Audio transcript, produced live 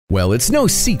Well, it's no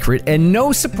secret and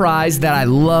no surprise that I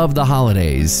love the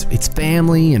holidays. It's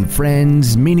family and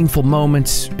friends, meaningful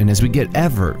moments, and as we get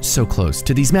ever so close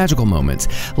to these magical moments,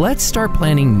 let's start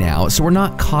planning now so we're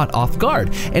not caught off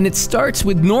guard. And it starts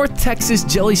with North Texas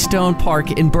Jellystone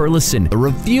Park in Burleson. The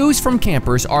reviews from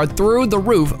campers are through the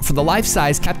roof for the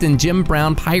life-size Captain Jim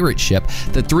Brown pirate ship.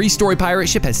 The 3-story pirate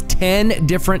ship has 10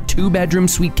 different 2-bedroom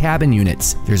suite cabin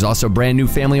units. There's also brand new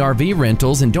family RV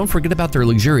rentals, and don't forget about their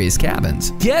luxurious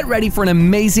cabins. Get ready for an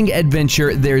amazing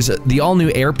adventure. There's the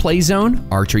all-new airplay zone,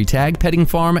 archery tag, petting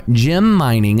farm, gem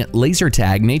mining, laser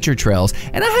tag, nature trails,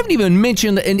 and I haven't even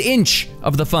mentioned an inch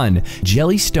of the fun.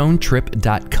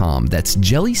 Jellystonetrip.com. That's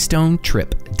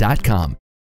jellystonetrip.com.